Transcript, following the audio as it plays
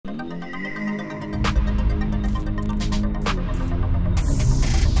Hi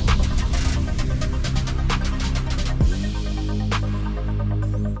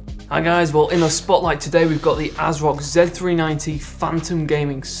guys, well in the spotlight today we've got the ASRock Z390 Phantom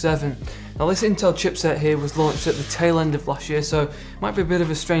Gaming 7. Now this Intel chipset here was launched at the tail end of last year, so it might be a bit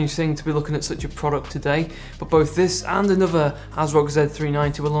of a strange thing to be looking at such a product today, but both this and another ASRock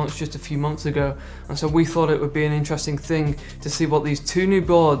Z390 were launched just a few months ago, and so we thought it would be an interesting thing to see what these two new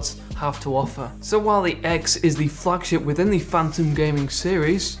boards have to offer. So while the X is the flagship within the Phantom Gaming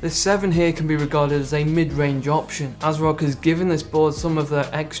series, the 7 here can be regarded as a mid-range option. ASRock has given this board some of their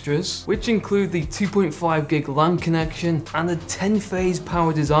extras, which include the 2.5 gig LAN connection and a 10-phase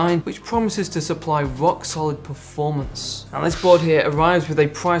power design, which promises to supply rock-solid performance. Now this board here arrives with a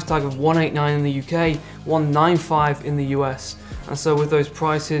price tag of $189 in the UK, $195 in the US. And so with those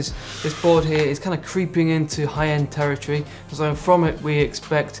prices, this board here is kind of creeping into high-end territory. So from it we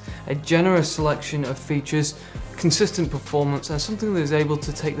expect a generous selection of features, consistent performance, and something that is able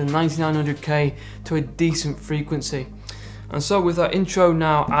to take the 9900K to a decent frequency. And so with that intro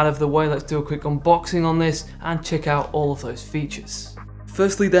now out of the way, let's do a quick unboxing on this and check out all of those features.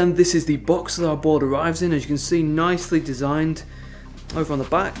 Firstly then, this is the box that our board arrives in. As you can see, nicely designed. Over on the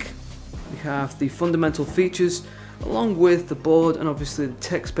back we have the fundamental features along with the board and obviously the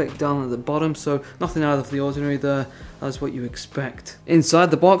tech spec down at the bottom, so nothing out of the ordinary there, as what you expect.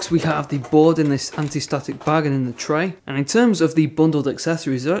 Inside the box we have the board in this anti-static bag and in the tray, and in terms of the bundled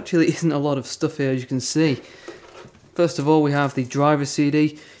accessories there actually isn't a lot of stuff here, as you can see. First of all we have the driver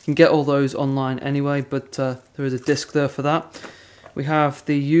CD. You can get all those online anyway, but there is a disc there for that. We have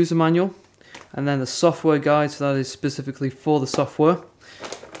the user manual and then the software guide, so that is specifically for the software.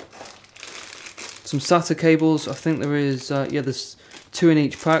 Some SATA cables, I think there is, there's 2 in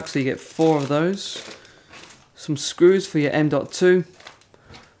each pack, so you get 4 of those. Some screws for your M.2,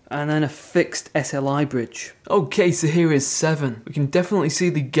 and then a fixed SLI bridge. Okay, so here is 7. We can definitely see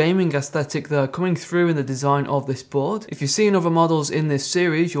the gaming aesthetic there coming through in the design of this board. If you've seen other models in this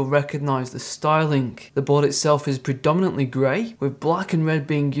series, you'll recognise the styling. The board itself is predominantly grey, with black and red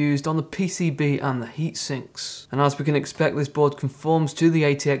being used on the PCB and the heatsinks. And as we can expect, this board conforms to the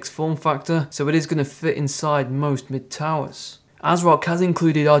ATX form factor, so it is going to fit inside most mid-towers. ASRock has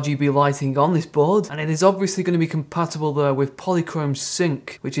included RGB lighting on this board, and it is obviously going to be compatible there with Polychrome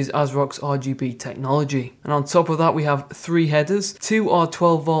Sync, which is ASRock's RGB technology. And on top of that we have 3 headers, 2 are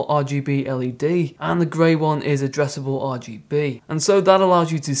 12 volt RGB LED, and the grey one is addressable RGB. And so that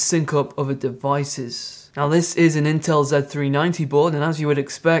allows you to sync up other devices. Now this is an Intel Z390 board, and as you would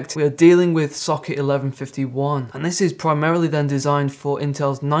expect, we are dealing with socket 1151, and this is primarily then designed for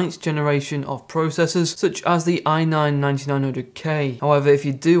Intel's 9th generation of processors, such as the i9-9900K. However, if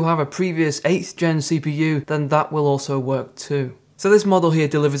you do have a previous 8th gen CPU, then that will also work too. So this model here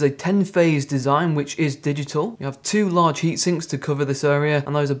delivers a 10-phase design, which is digital. You have 2 large heatsinks to cover this area,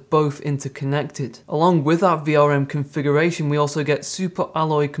 and those are both interconnected. Along with that VRM configuration, we also get super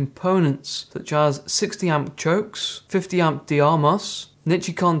alloy components, such as 60 amp chokes, 50 amp DRMOS,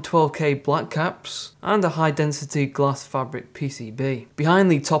 Nichicon 12K black caps, and a high density glass fabric PCB.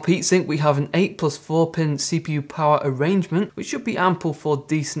 Behind the top heatsink we have an 8+4 pin CPU power arrangement, which should be ample for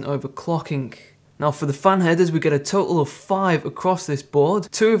decent overclocking. Now for the fan headers we get a total of 5 across this board,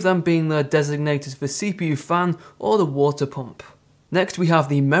 2 of them being the designated for CPU fan or the water pump. Next we have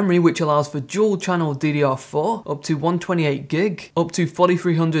the memory, which allows for dual channel DDR4 up to 128 gig, up to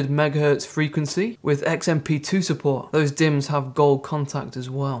 4300 MHz frequency with XMP2 support. Those DIMMs have gold contact as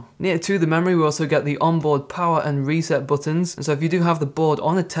well. Near to the memory we also get the onboard power and reset buttons, and so if you do have the board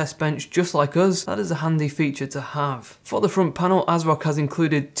on a test bench just like us, that is a handy feature to have. For the front panel, ASRock has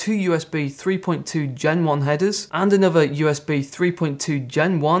included 2 USB 3.2 Gen 1 headers and another USB 3.2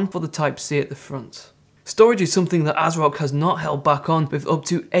 Gen 1 for the Type-C at the front. Storage is something that ASRock has not held back on, with up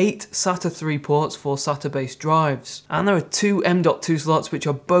to 8 SATA 3 ports for SATA-based drives. And there are 2 M.2 slots which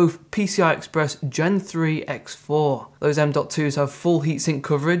are both PCI Express Gen 3 X4. Those M.2s have full heatsink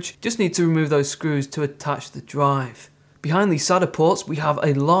coverage, just need to remove those screws to attach the drive. Behind the SATA ports we have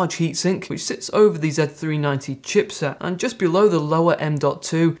a large heatsink which sits over the Z390 chipset, and just below the lower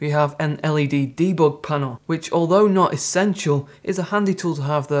M.2 we have an LED debug panel, which although not essential is a handy tool to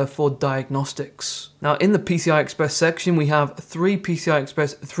have there for diagnostics. Now in the PCI Express section we have 3 PCI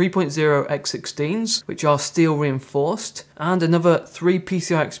Express 3.0 X16s which are steel reinforced, and another 3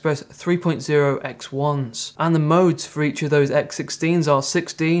 PCI Express 3.0 X1s, and the modes for each of those X16s are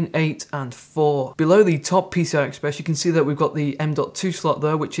 16, 8 and 4. Below the top PCI Express you can see that we've got the M.2 slot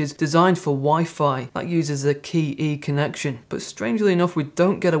there, which is designed for Wi-Fi. That uses a Key E connection, but strangely enough we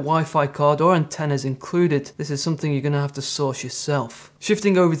don't get a Wi-Fi card or antennas included. This is something you're going to have to source yourself.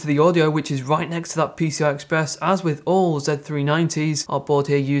 Shifting over to the audio, which is right next to that PCI Express, as with all Z390s, our board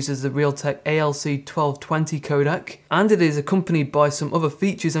here uses the Realtek ALC 1220 codec, and it is accompanied by some other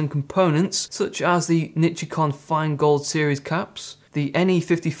features and components, such as the Nichicon Fine Gold Series caps, the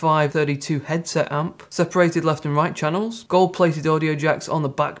NE5532 headset amp, separated left and right channels, gold-plated audio jacks on the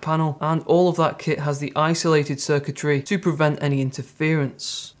back panel, and all of that kit has the isolated circuitry to prevent any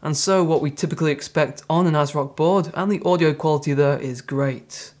interference. And so what we typically expect on an ASRock board, and the audio quality there is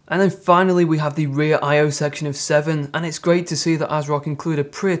great. And then finally we have the rear I/O section of 7, and it's great to see that ASRock include a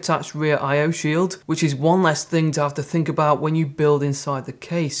pre-attached rear I/O shield, which is one less thing to have to think about when you build inside the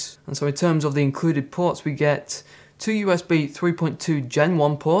case. And so in terms of the included ports, we get 2 USB 3.2 Gen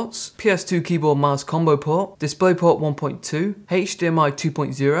 1 ports, PS2 keyboard mouse combo port, DisplayPort 1.2, HDMI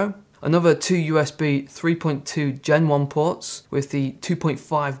 2.0, another 2 USB 3.2 Gen 1 ports with the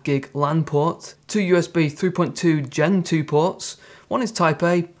 2.5 gig LAN port, 2 USB 3.2 Gen 2 ports, one is Type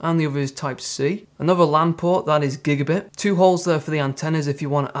A and the other is Type C, another LAN port that is gigabit, 2 holes there for the antennas if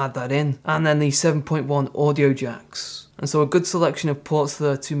you want to add that in, and then the 7.1 audio jacks. And so a good selection of ports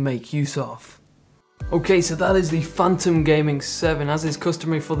there to make use of. Okay, so that is the Phantom Gaming 7. As is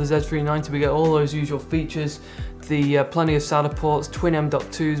customary for the Z390, we get all those usual features, the plenty of SATA ports, twin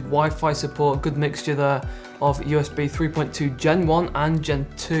M.2s, Wi-Fi support, good mixture there of USB 3.2 Gen 1 and Gen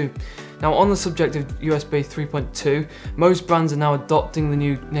 2. Now on the subject of USB 3.2, most brands are now adopting the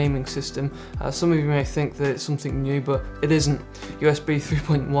new naming system. Some of you may think that it's something new, but it isn't. USB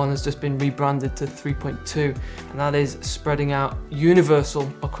 3.1 has just been rebranded to 3.2, and that is spreading out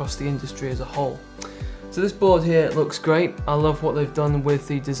universal across the industry as a whole. So this board here looks great. I love what they've done with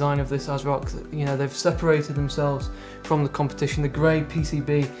the design of this ASRock. You know, they've separated themselves from the competition. The grey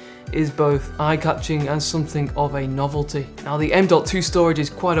PCB is both eye-catching and something of a novelty. Now the M.2 storage is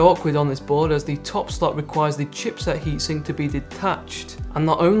quite awkward on this board, as the top slot requires the chipset heatsink to be detached. And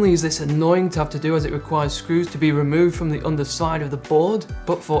not only is this annoying to have to do, as it requires screws to be removed from the underside of the board,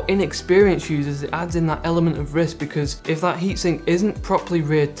 but for inexperienced users it adds in that element of risk, because if that heatsink isn't properly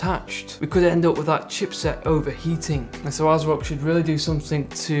reattached, we could end up with that chipset overheating. And so ASRock should really do something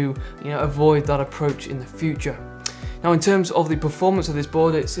to, avoid that approach in the future. Now in terms of the performance of this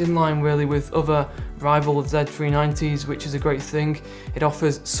board, it's in line really with other rival Z390s, which is a great thing. It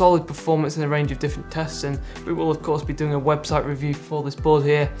offers solid performance in a range of different tests, and we will of course be doing a website review for this board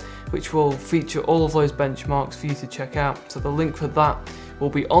here, which will feature all of those benchmarks for you to check out. So the link for that will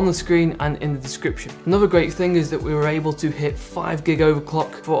be on the screen and in the description. Another great thing is that we were able to hit 5 gig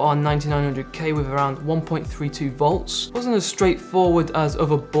overclock for our 9900K with around 1.32 volts. Wasn't as straightforward as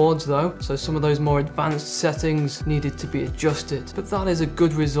other boards though, so some of those more advanced settings needed to be adjusted, but that is a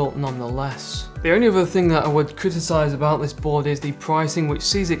good result nonetheless. The only other thing that I would criticise about this board is the pricing, which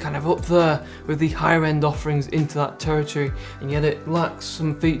sees it kind of up there with the higher end offerings into that territory, and yet it lacks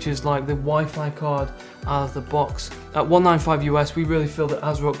some features like the Wi-Fi card out of the box. At $195 US, we really feel that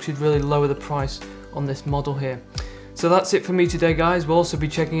ASRock should really lower the price on this model here. So that's it for me today, guys. We'll also be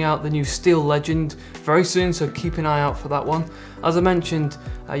checking out the new Steel Legend very soon, so keep an eye out for that one. As I mentioned,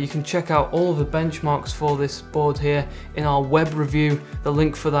 you can check out all of the benchmarks for this board here in our web review. The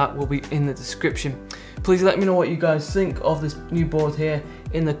link for that will be in the description. Please let me know what you guys think of this new board here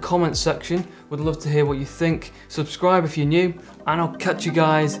in the comments section. Would love to hear what you think. Subscribe if you're new, and I'll catch you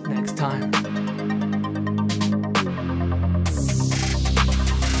guys next time.